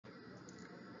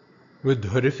With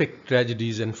horrific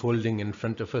tragedies unfolding in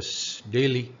front of us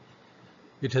daily,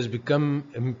 it has become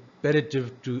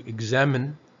imperative to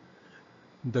examine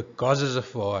the causes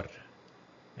of war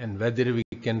and whether we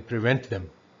can prevent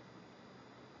them.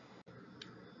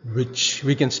 Which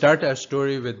we can start our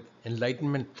story with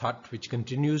Enlightenment thought, which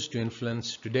continues to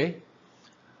influence today.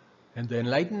 And the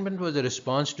Enlightenment was a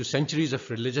response to centuries of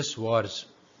religious wars,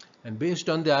 and based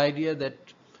on the idea that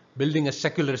building a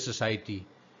secular society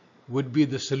would be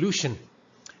the solution,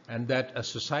 and that a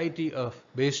society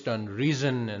based on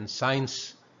reason and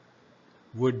science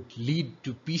would lead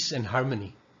to peace and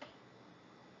harmony.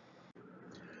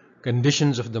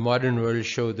 Conditions of the modern world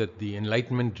show that the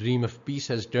Enlightenment dream of peace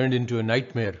has turned into a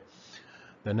nightmare.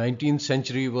 The 19th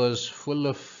century was full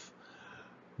of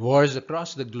wars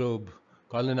across the globe,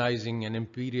 colonizing and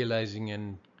imperializing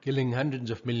and killing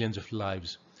hundreds of millions of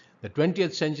lives. The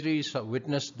 20th century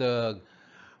witnessed the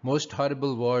most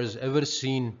horrible wars ever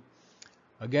seen,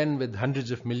 again with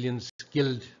hundreds of millions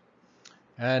killed,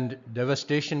 and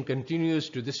devastation continues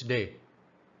to this day.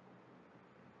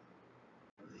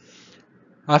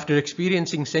 After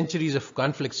experiencing centuries of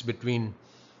conflicts between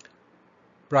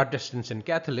Protestants and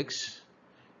Catholics,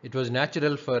 it was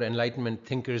natural for Enlightenment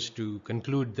thinkers to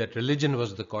conclude that religion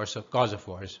was the cause of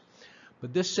wars.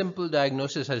 But this simple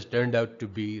diagnosis has turned out to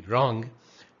be wrong,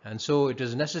 and so it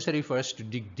is necessary for us to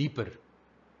dig deeper.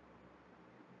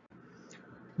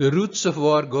 The roots of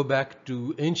war go back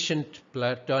to ancient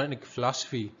Platonic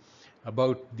philosophy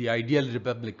about the ideal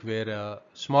republic, where a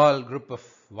small group of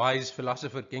wise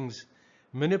philosopher kings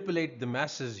manipulate the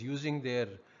masses using their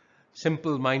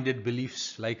simple-minded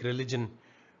beliefs like religion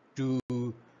to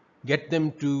get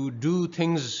them to do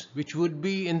things which would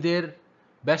be in their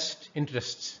best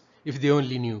interests if they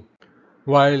only knew.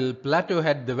 While Plato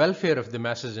had the welfare of the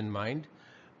masses in mind,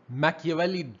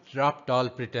 Machiavelli dropped all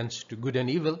pretense to good and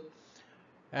evil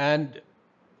and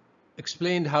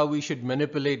explained how we should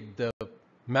manipulate the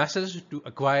masses to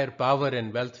acquire power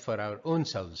and wealth for our own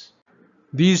selves.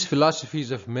 These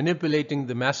philosophies of manipulating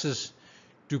the masses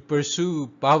to pursue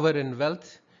power and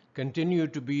wealth continue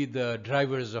to be the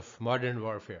drivers of modern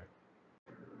warfare.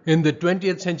 In the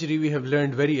 20th century, we have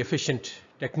learned very efficient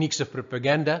techniques of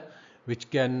propaganda, which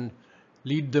can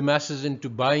lead the masses into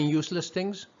buying useless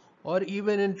things or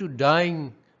even into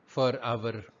dying for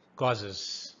our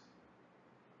causes.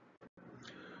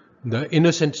 The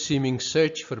innocent-seeming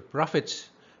search for profits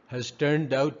has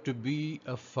turned out to be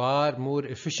a far more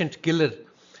efficient killer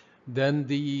than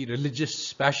the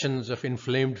religious passions of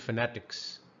inflamed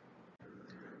fanatics.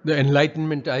 The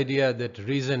Enlightenment idea that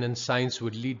reason and science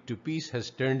would lead to peace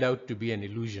has turned out to be an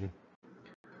illusion.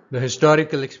 The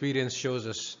historical experience shows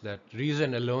us that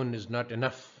reason alone is not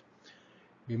enough.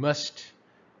 We must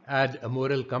add a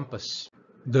moral compass.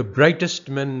 The brightest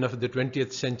men of the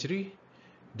 20th century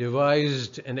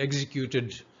devised and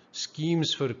executed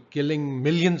schemes for killing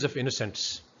millions of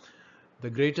innocents. The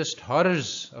greatest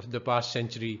horrors of the past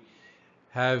century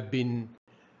have been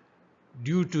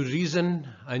due to reason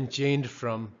unchained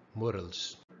from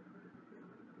morals.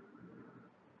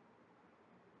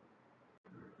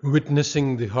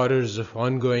 Witnessing the horrors of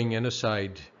ongoing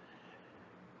genocide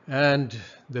and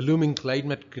the looming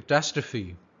climate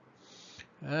catastrophe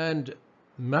and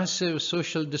massive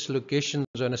social dislocations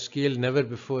on a scale never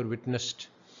before witnessed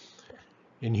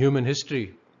in human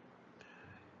history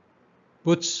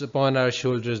puts upon our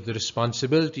shoulders the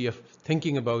responsibility of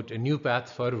thinking about a new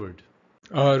path forward.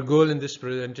 Our goal in this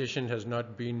presentation has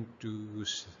not been to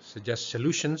suggest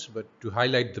solutions, but to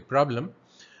highlight the problem.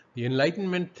 The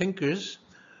Enlightenment thinkers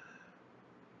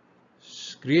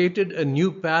created a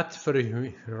new path for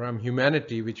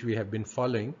humanity, which we have been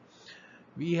following.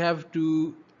 We have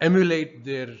to emulate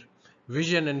their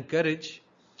vision and courage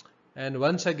and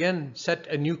once again set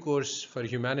a new course for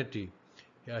humanity,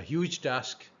 a huge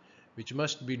task which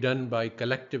must be done by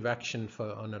collective action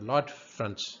on a lot of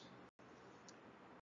fronts.